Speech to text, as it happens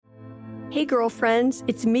Hey girlfriends,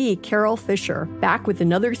 it's me, Carol Fisher, back with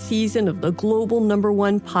another season of the global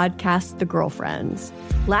 #1 podcast, The Girlfriends.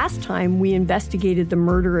 Last time, we investigated the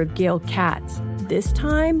murder of Gail Katz. This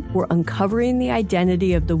time, we're uncovering the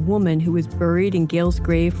identity of the woman who was buried in Gail's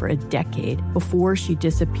grave for a decade before she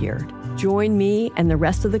disappeared. Join me and the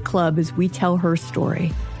rest of the club as we tell her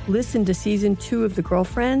story. Listen to Season 2 of The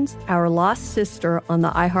Girlfriends, Our Lost Sister on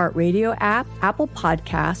the iHeartRadio app, Apple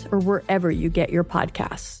Podcasts, or wherever you get your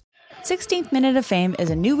podcasts. 16th Minute of Fame is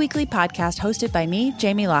a new weekly podcast hosted by me,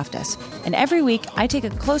 Jamie Loftus. And every week, I take a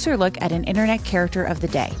closer look at an internet character of the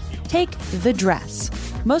day. Take the dress.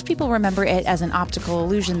 Most people remember it as an optical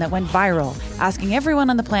illusion that went viral, asking everyone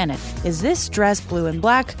on the planet, is this dress blue and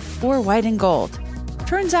black or white and gold?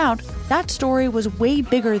 Turns out, that story was way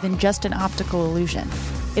bigger than just an optical illusion.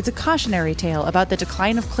 It's a cautionary tale about the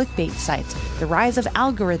decline of clickbait sites, the rise of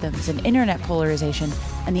algorithms and internet polarization,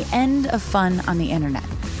 and the end of fun on the internet.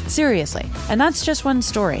 Seriously, and that's just one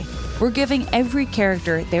story. We're giving every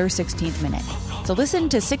character their 16th minute. So listen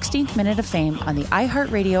to 16th Minute of Fame on the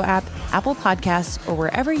iHeartRadio app, Apple Podcasts, or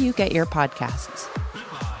wherever you get your podcasts.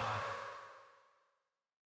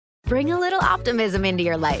 Bring a little optimism into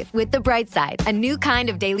your life with The Bright Side, a new kind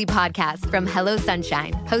of daily podcast from Hello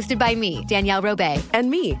Sunshine, hosted by me, Danielle Robay. And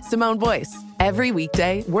me, Simone Boyce. Every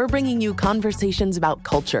weekday, we're bringing you conversations about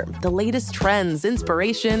culture, the latest trends,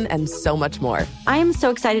 inspiration, and so much more. I am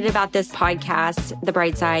so excited about this podcast, The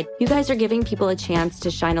Bright Side. You guys are giving people a chance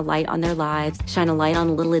to shine a light on their lives, shine a light on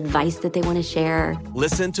a little advice that they want to share.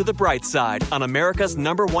 Listen to The Bright Side on America's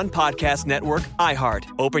 #1 podcast network, iHeart.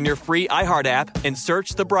 Open your free iHeart app and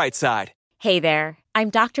search The Bright Side. Hey there, I'm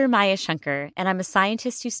Dr. Maya Shankar, and I'm a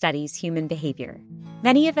scientist who studies human behavior.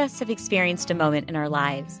 Many of us have experienced a moment in our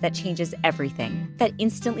lives that changes everything, that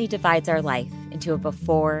instantly divides our life into a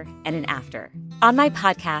before and an after. On my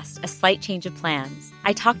podcast, A Slight Change of Plans,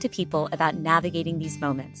 I talk to people about navigating these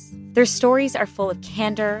moments. Their stories are full of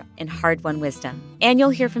candor and hard-won wisdom. And you'll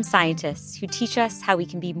hear from scientists who teach us how we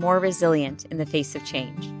can be more resilient in the face of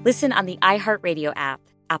change. Listen on the iHeartRadio app,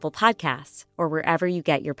 Apple Podcasts, or wherever you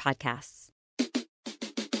get your podcasts.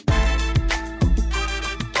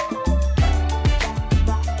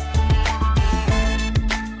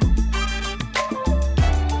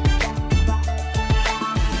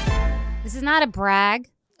 This is not a brag.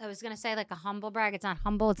 I was going to say like a humble brag. It's not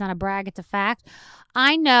humble. It's not a brag. It's a fact.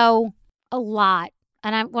 I know a lot.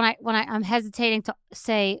 And I'm hesitating to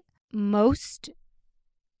say most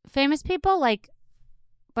famous people,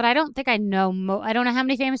 but I don't think I know. I don't know how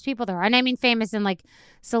many famous people there are. And I mean famous in like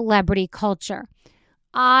celebrity culture.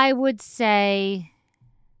 I would say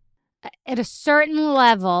at a certain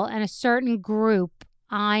level and a certain group,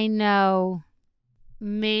 I know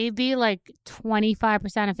maybe like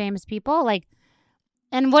 25% of famous people.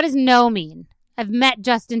 And what does know mean? I've met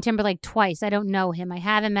Justin Timberlake twice. I don't know him. I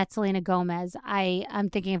haven't met Selena Gomez. I'm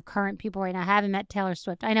thinking of current people right now. I haven't met Taylor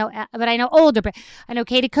Swift. I know older. But I know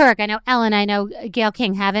Katie Couric. I know Ellen. I know Gayle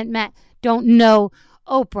King. Don't know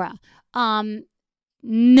Oprah. I've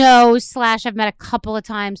met a couple of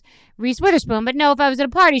times Reese Witherspoon. But no, if I was at a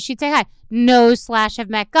party, she'd say hi. I've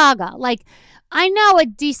met Gaga. I know a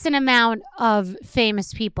decent amount of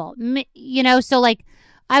famous people, so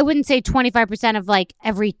I wouldn't say 25% of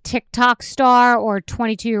every TikTok star or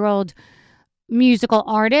 22-year-old musical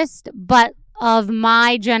artist, but of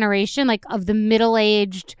my generation, of the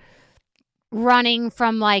middle-aged, running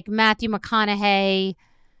from Matthew McConaughey,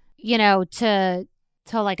 to a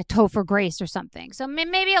Topher Grace or something. So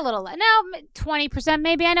maybe a little, 20%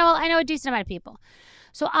 maybe. I know a decent amount of people.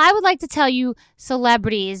 So I would like to tell you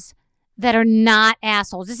celebrities that are not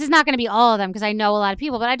assholes. This is not going to be all of them because I know a lot of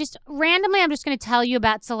people, but I'm just going to tell you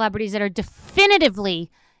about celebrities that are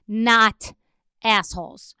definitively not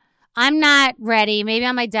assholes. I'm not ready. Maybe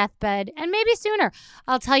on my deathbed and maybe sooner.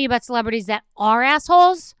 I'll tell you about celebrities that are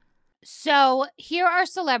assholes. So here are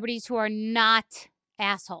celebrities who are not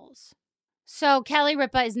assholes. So Kelly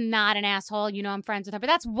Ripa is not an asshole. I'm friends with her, but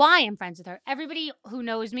that's why I'm friends with her. Everybody who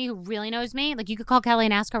knows me, who really knows me, you could call Kelly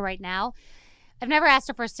and ask her right now. I've never asked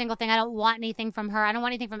her for a single thing. I don't want anything from her. I don't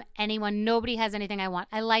want anything from anyone. Nobody has anything I want.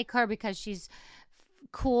 I like her because she's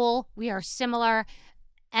cool. We are similar.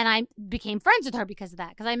 And I became friends with her because of that.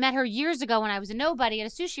 Because I met her years ago when I was a nobody at a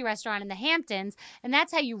sushi restaurant in the Hamptons. And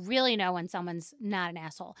that's how you really know when someone's not an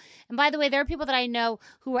asshole. And by the way, there are people that I know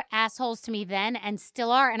who were assholes to me then and still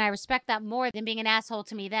are. And I respect that more than being an asshole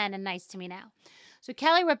to me then and nice to me now. So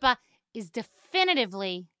Kelly Ripa is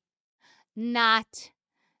definitively not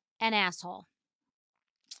an asshole.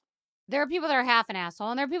 There are people that are half an asshole,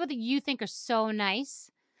 and there are people that you think are so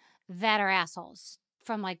nice that are assholes.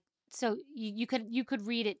 So you could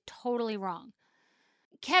read it totally wrong.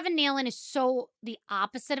 Kevin Nealon is so the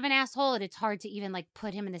opposite of an asshole that it's hard to even like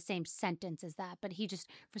put him in the same sentence as that. But he just,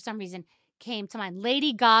 for some reason, came to mind.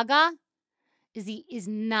 Lady Gaga is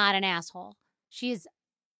not an asshole. She is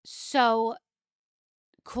so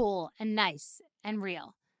cool and nice and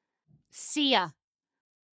real. Sia,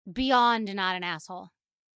 beyond not an asshole.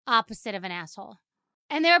 Opposite of an asshole.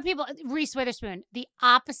 And there are people, Reese Witherspoon, the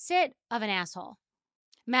opposite of an asshole.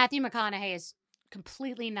 Matthew McConaughey is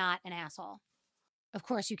completely not an asshole. Of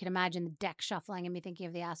course, you can imagine the deck shuffling and me thinking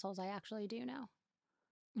of the assholes I actually do know.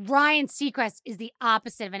 Ryan Seacrest is the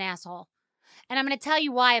opposite of an asshole. And I'm going to tell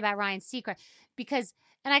you why about Ryan Seacrest. Because,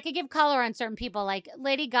 and I could give color on certain people, like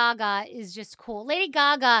Lady Gaga is just cool. Lady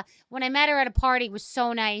Gaga, when I met her at a party, was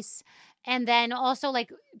so nice. And then also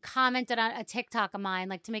like commented on a TikTok of mine,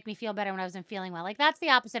 like to make me feel better when I wasn't feeling well. Like that's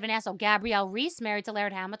the opposite of an asshole. Gabrielle Reese, married to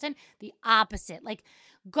Laird Hamilton, the opposite. Like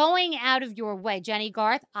going out of your way. Jenny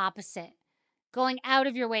Garth, opposite. Going out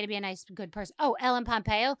of your way to be a nice, good person. Oh, Ellen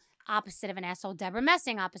Pompeo, opposite of an asshole. Deborah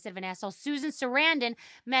Messing, opposite of an asshole. Susan Sarandon,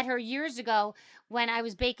 met her years ago when I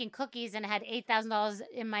was baking cookies and had $8,000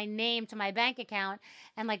 in my name to my bank account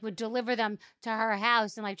and like would deliver them to her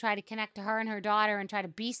house and like try to connect to her and her daughter and try to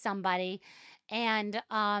be somebody. And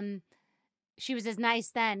she was as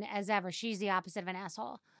nice then as ever. She's the opposite of an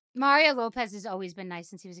asshole. Mario Lopez has always been nice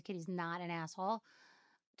since he was a kid. He's not an asshole.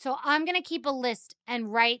 So I'm going to keep a list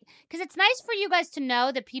and write, because it's nice for you guys to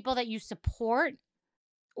know the people that you support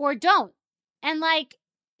or don't. And like,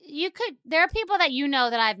 there are people that you know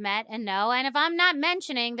that I've met and know. And if I'm not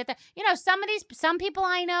mentioning that, some people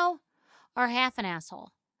I know are half an asshole.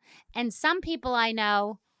 And some people I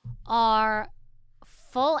know are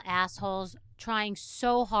full assholes trying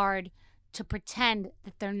so hard to pretend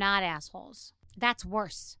that they're not assholes. That's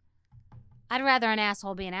worse. I'd rather an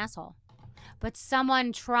asshole be an asshole. But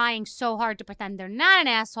someone trying so hard to pretend they're not an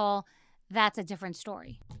asshole, that's a different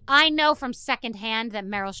story. I know from secondhand that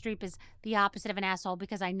Meryl Streep is the opposite of an asshole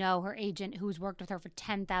because I know her agent who's worked with her for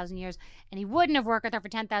 10,000 years, and he wouldn't have worked with her for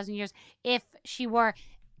 10,000 years if she were.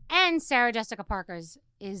 And Sarah Jessica Parker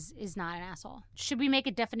is not an asshole. Should we make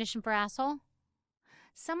a definition for asshole?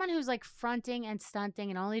 Someone who's like fronting and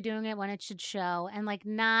stunting and only doing it when it should show, and like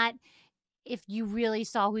not, if you really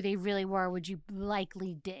saw who they really were, would you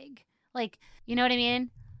likely dig? Like, you know what I mean?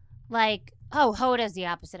 Like, oh, Hoda's the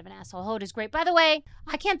opposite of an asshole. Hoda's great. By the way,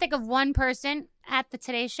 I can't think of one person at the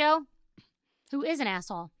Today Show who is an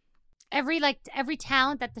asshole. Every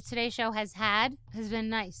talent that the Today Show has had has been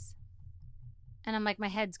nice. And I'm like, my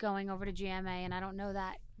head's going over to GMA, and I don't know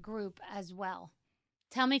that group as well.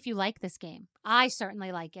 Tell me if you like this game. I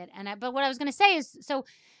certainly like it. But what I was going to say is, so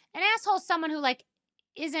an asshole is someone who like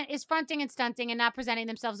is fronting and stunting and not presenting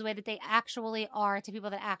themselves the way that they actually are to people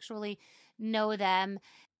that actually know them.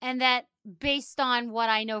 And that based on what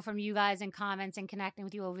I know from you guys and comments and connecting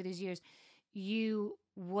with you over these years, you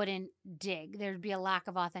wouldn't dig. There'd be a lack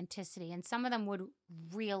of authenticity. And some of them would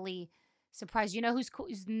really surprise you. You know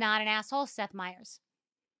who's not an asshole? Seth Meyers.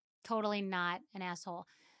 Totally not an asshole.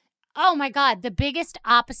 Oh my God, the biggest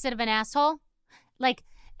opposite of an asshole? Like,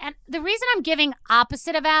 and the reason I'm giving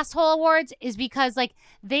opposite of asshole awards is because like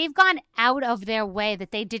they've gone out of their way that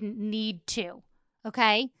they didn't need to.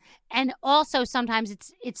 Okay? And also sometimes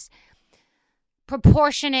it's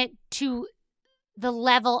proportionate to the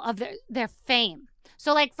level of their fame.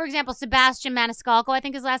 So like, for example, Sebastian Maniscalco, I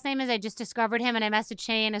think his last name is. I just discovered him and I messaged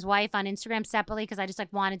Shay and his wife on Instagram separately because I just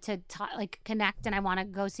like wanted to connect and I want to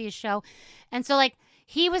go see his show. And so like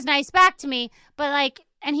he was nice back to me, but like,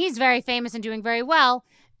 and he's very famous and doing very well.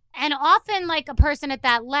 And often like a person at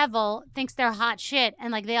that level thinks they're hot shit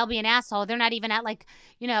and like they'll be an asshole. They're not even at like,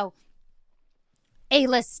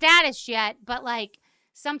 A-list status yet, but like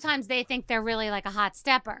sometimes they think they're really like a hot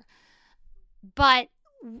stepper. But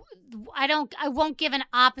I won't give an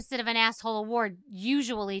opposite of an asshole award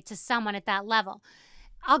usually to someone at that level.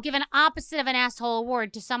 I'll give an opposite of an asshole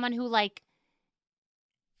award to someone who like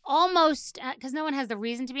almost, because no one has the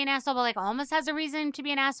reason to be an asshole, but like almost has a reason to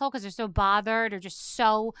be an asshole because they're so bothered or just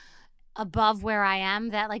so above where I am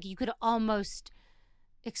that like you could almost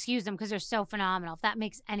excuse them because they're so phenomenal, if that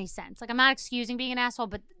makes any sense. Like I'm not excusing being an asshole,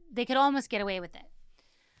 but they could almost get away with it.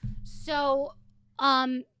 So,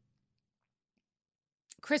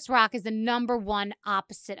 Chris Rock is the number one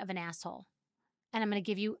opposite of an asshole. And I'm going to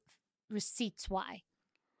give you receipts why.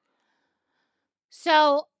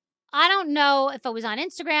 So I don't know if it was on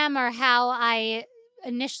Instagram or how I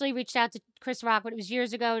initially reached out to Chris Rock, but it was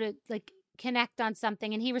years ago to like connect on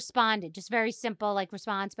something. And he responded, just very simple, like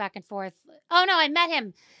response back and forth. Oh no, I met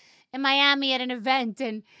him in Miami at an event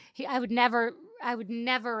and I would never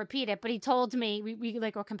never repeat it, but he told me, we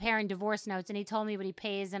like were comparing divorce notes, and he told me what he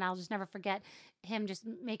pays, and I'll just never forget him just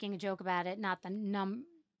making a joke about it. Not the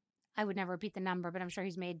I would never repeat the number, but I'm sure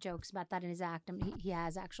he's made jokes about that in his act. I mean, he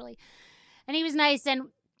has actually. And he was nice, and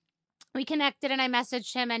we connected, and I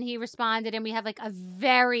messaged him, and he responded, and we have like a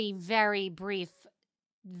very, very brief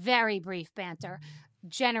banter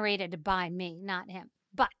generated by me, not him.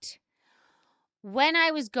 But when I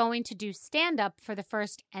was going to do stand-up for the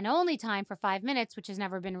first and only time for 5 minutes, which has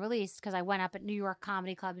never been released because I went up at New York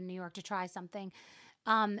Comedy Club in New York to try something,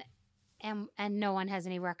 and no one has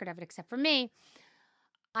any record of it except for me,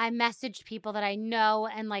 I messaged people that I know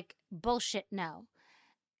and like bullshit know.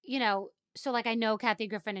 You know, so like I know Kathy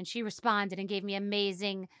Griffin, and she responded and gave me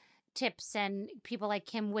amazing tips, and people like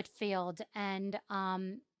Kim Whitfield and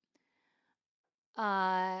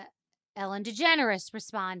Ellen DeGeneres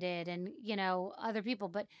responded, and, you know, other people.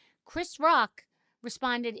 But Chris Rock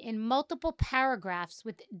responded in multiple paragraphs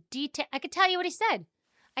with detail. I could tell you what he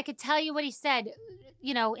said,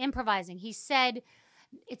 you know, improvising. He said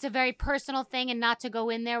it's a very personal thing and not to go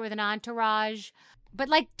in there with an entourage. But,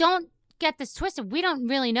 like, don't get this twisted. We don't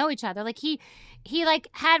really know each other. Like, he like,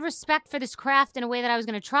 had respect for this craft in a way that I was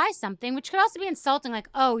going to try something, which could also be insulting. Like,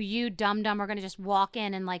 oh, you dum-dum are going to just walk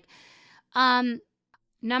in and, like,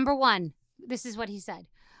 number one, this is what he said.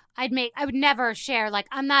 I would never share, like,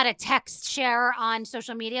 I'm not a text sharer on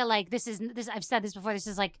social media. Like, this, I've said this before. This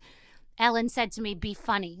is like, Ellen said to me, be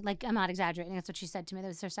funny. Like, I'm not exaggerating. That's what she said to me. That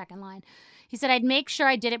was her second line. He said, I'd make sure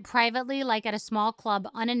I did it privately, like at a small club,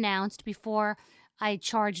 unannounced, before I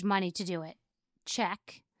charged money to do it.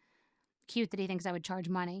 Check. Cute that he thinks I would charge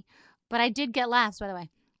money. But I did get laughs, by the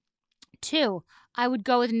way. 2, I would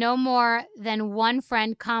go with no more than one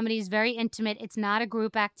friend. Comedy is very intimate. It's not a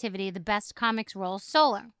group activity. The best comics roll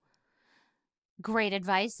solo. Great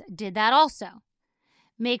advice. Did that also.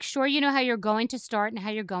 Make sure you know how you're going to start and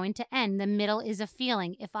how you're going to end. The middle is a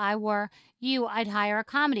feeling. If I were you, I'd hire a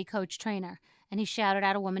comedy coach trainer. And he shouted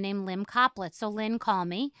out a woman named Lynn Coplet. So Lynn, call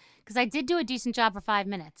me, because I did do a decent job for 5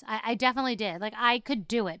 minutes. I definitely did. Like, I could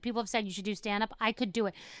do it. People have said you should do stand-up. I could do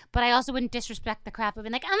it. But I also wouldn't disrespect the crap of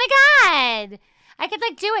being like, oh my God, I could,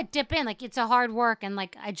 like, do it, dip in. Like, it's a hard work. And,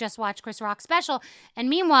 like, I just watched Chris Rock's special. And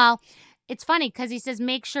meanwhile, it's funny because he says,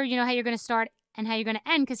 make sure you know how you're going to start and how you're going to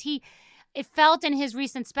end, because it felt in his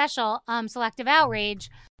recent special, Selective Outrage.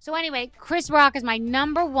 So anyway, Chris Rock is my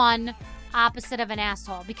number one opposite of an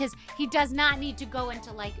asshole, because he does not need to go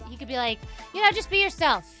into, like, he could be like, you know, just be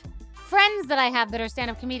yourself. Friends that I have that are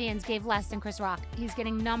stand-up comedians gave less than Chris Rock. He's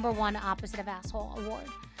getting number one opposite of asshole award.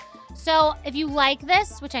 So if you like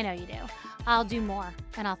this, which I know you do, I'll do more,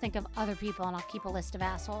 and I'll think of other people, and I'll keep a list of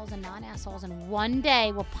assholes and non-assholes, and one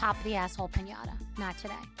day we'll pop the asshole piñata. Not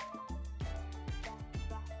today.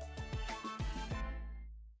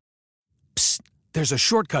 Psst, there's a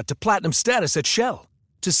shortcut to platinum status at Shell.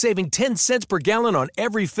 To saving 10 cents per gallon on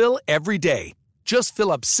every fill every day. Just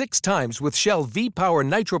fill up 6 times with Shell V-Power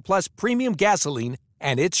Nitro Plus Premium Gasoline,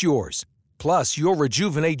 and it's yours. Plus, you'll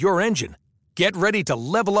rejuvenate your engine. Get ready to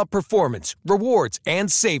level up performance, rewards,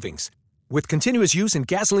 and savings. With continuous use in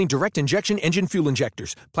gasoline direct injection engine fuel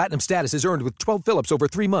injectors, platinum status is earned with 12 fill-ups over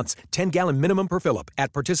 3 months, 10-gallon minimum per fill-up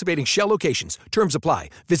at participating Shell locations. Terms apply.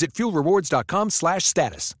 Visit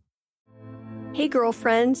fuelrewards.com/status. Hey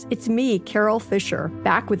girlfriends, it's me, Carol Fisher,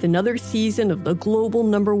 back with another season of the global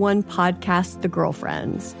 #1 podcast, The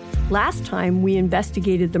Girlfriends. Last time, we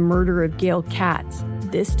investigated the murder of Gail Katz.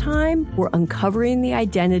 This time, we're uncovering the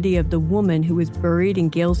identity of the woman who was buried in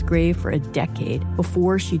Gail's grave for a decade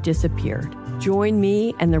before she disappeared. Join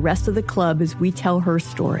me and the rest of the club as we tell her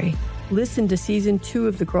story. Listen to Season 2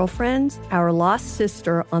 of The Girlfriends, Our Lost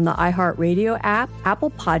Sister, on the iHeartRadio app,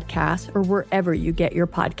 Apple Podcasts, or wherever you get your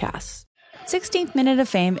podcasts. 16th Minute of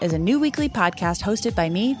Fame is a new weekly podcast hosted by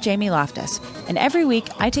me, Jamie Loftus. And every week,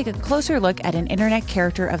 I take a closer look at an internet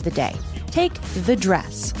character of the day. Take the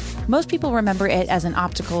dress. Most people remember it as an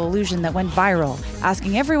optical illusion that went viral,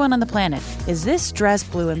 asking everyone on the planet, is this dress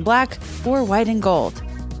blue and black or white and gold?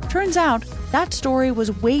 Turns out, that story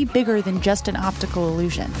was way bigger than just an optical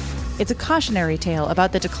illusion. It's a cautionary tale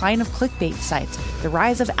about the decline of clickbait sites, the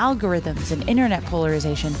rise of algorithms and internet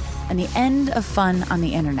polarization, and the end of fun on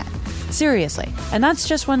the internet. Seriously, and that's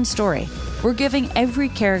just one story. We're giving every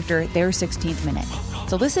character their 16th minute.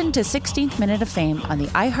 So listen to 16th Minute of Fame on the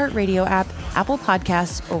iHeartRadio app, Apple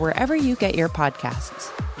Podcasts, or wherever you get your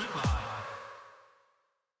podcasts.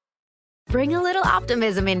 Bring a little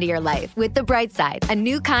optimism into your life with The Bright Side, a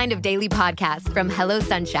new kind of daily podcast from Hello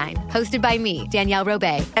Sunshine, hosted by me, Danielle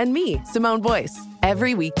Robay. And me, Simone Boyce.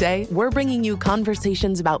 Every weekday, we're bringing you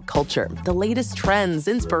conversations about culture, the latest trends,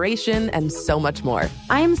 inspiration, and so much more.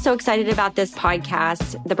 I am so excited about this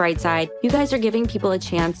podcast, The Bright Side. You guys are giving people a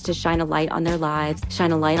chance to shine a light on their lives,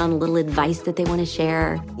 shine a light on a little advice that they want to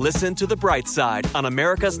share. Listen to The Bright Side on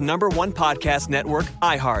America's #1 podcast network,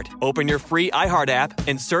 iHeart. Open your free iHeart app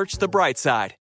and search The Bright Side.